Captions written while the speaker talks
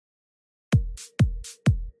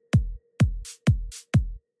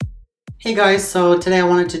Hey guys, so today I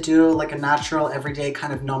wanted to do like a natural, everyday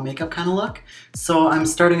kind of no makeup kind of look. So I'm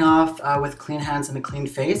starting off with clean hands and a clean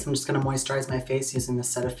face. I'm just going to moisturize my face using the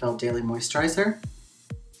Cetaphil Daily Moisturizer.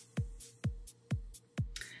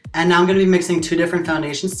 And now I'm going to be mixing two different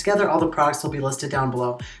foundations together. All the products will be listed down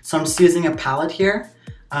below. So I'm just using a palette here.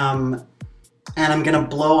 And I'm going to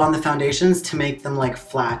blow on the foundations to make them like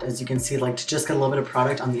flat, as you can see, like to just get a little bit of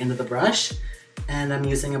product on the end of the brush. And I'm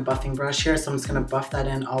using a buffing brush here, so I'm just going to buff that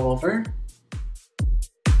in all over.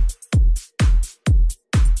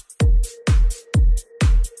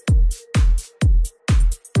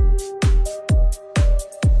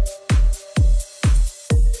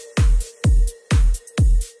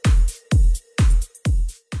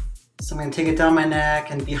 So I'm going to take it down my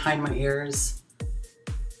neck and behind my ears.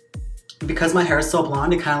 Because my hair is so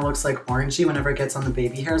blonde, it kind of looks like orangey whenever it gets on the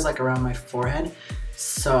baby hairs, like around my forehead.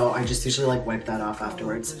 So I just usually like wipe that off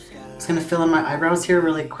afterwards. I'm just going to fill in my eyebrows here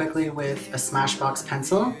really quickly with a Smashbox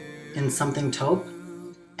pencil in something taupe.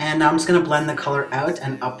 And now I'm just going to blend the color out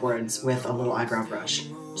and upwards with a little eyebrow brush,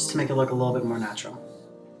 just to make it look a little bit more natural.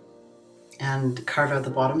 And carve out the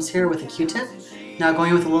bottoms here with a Q-tip. Now going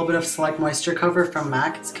in with a little bit of Select Moisture Cover from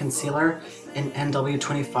MAC, it's concealer in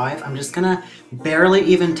NW25. I'm just gonna barely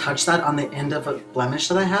even touch that on the end of a blemish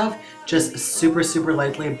that I have. Just super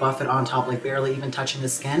lightly buff it on top, like barely even touching the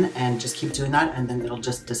skin, and just keep doing that and then it'll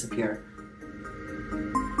just disappear.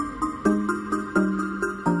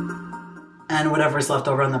 And whatever's left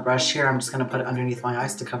over on the brush here, I'm just gonna put it underneath my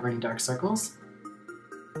eyes to cover any dark circles.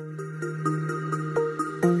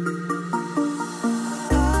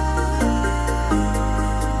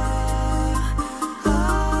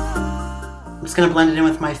 I'm just going to blend it in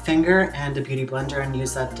with my finger and a beauty blender and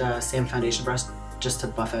use that same foundation brush just to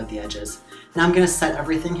buff out the edges. Now I'm going to set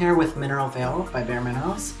everything here with Mineral Veil by Bare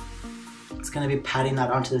Minerals. It's going to be patting that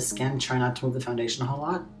onto the skin, try not to move the foundation a whole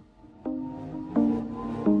lot.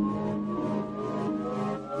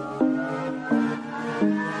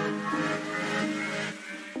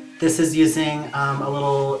 This is using a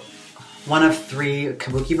little one of 3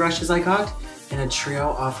 kabuki brushes I got in a trio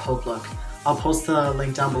off Hope Look. I'll post the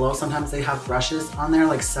link down below. Sometimes they have brushes on there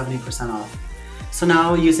like 70% off. So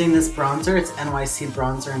now using this bronzer, it's NYC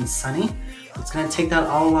Bronzer in Sunny. I'm just going to take that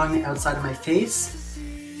all along the outside of my face.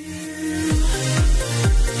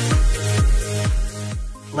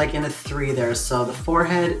 Like in a 3 there, so the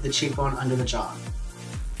forehead, the cheekbone, under the jaw.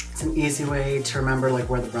 It's an easy way to remember like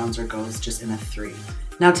where the bronzer goes, just in a 3.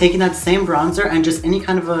 Now taking that same bronzer and just any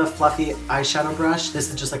kind of a fluffy eyeshadow brush, this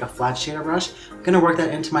is just like a flat shader brush, I'm going to work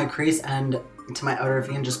that into my crease and into my outer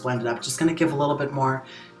V and just blend it up. Just going to give a little bit more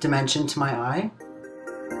dimension to my eye.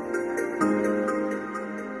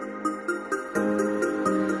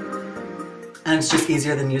 And it's just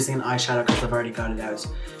easier than using an eyeshadow because I've already got it out.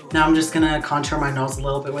 Now I'm just going to contour my nose a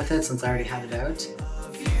little bit with it since I already had it out.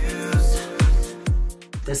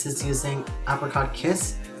 This is using Apricot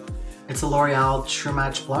Kiss. It's a L'Oreal True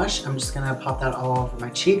Match blush. I'm just going to pop that all over my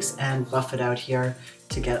cheeks and buff it out here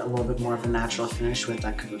to get a little bit more of a natural finish with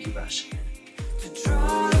that kabuki brush.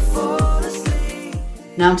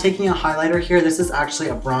 Now I'm taking a highlighter here. This is actually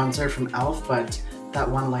a bronzer from e.l.f., but that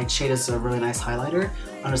one light shade is a really nice highlighter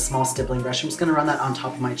on a small stippling brush. I'm just going to run that on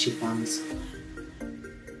top of my cheekbones.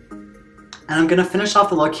 And I'm going to finish off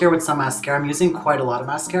the look here with some mascara. I'm using quite a lot of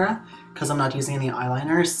mascara because I'm not using any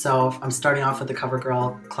eyeliner. So I'm starting off with the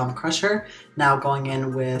CoverGirl Clump Crusher, now going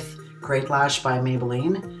in with Great Lash by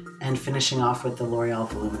Maybelline, and finishing off with the L'Oreal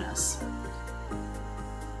Voluminous.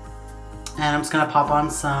 And I'm just going to pop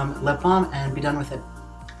on some lip balm and be done with it.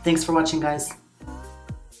 Thanks for watching, guys.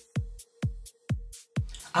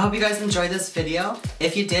 I hope you guys enjoyed this video.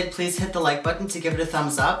 If you did, please hit the like button to give it a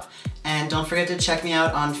thumbs up. And don't forget to check me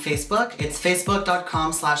out on Facebook. It's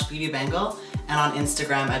facebook.com/beautybangle and on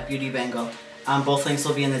Instagram @beautybangle. Both links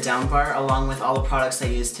will be in the down bar along with all the products I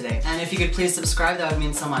used today. And if you could please subscribe, that would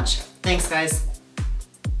mean so much. Thanks, guys.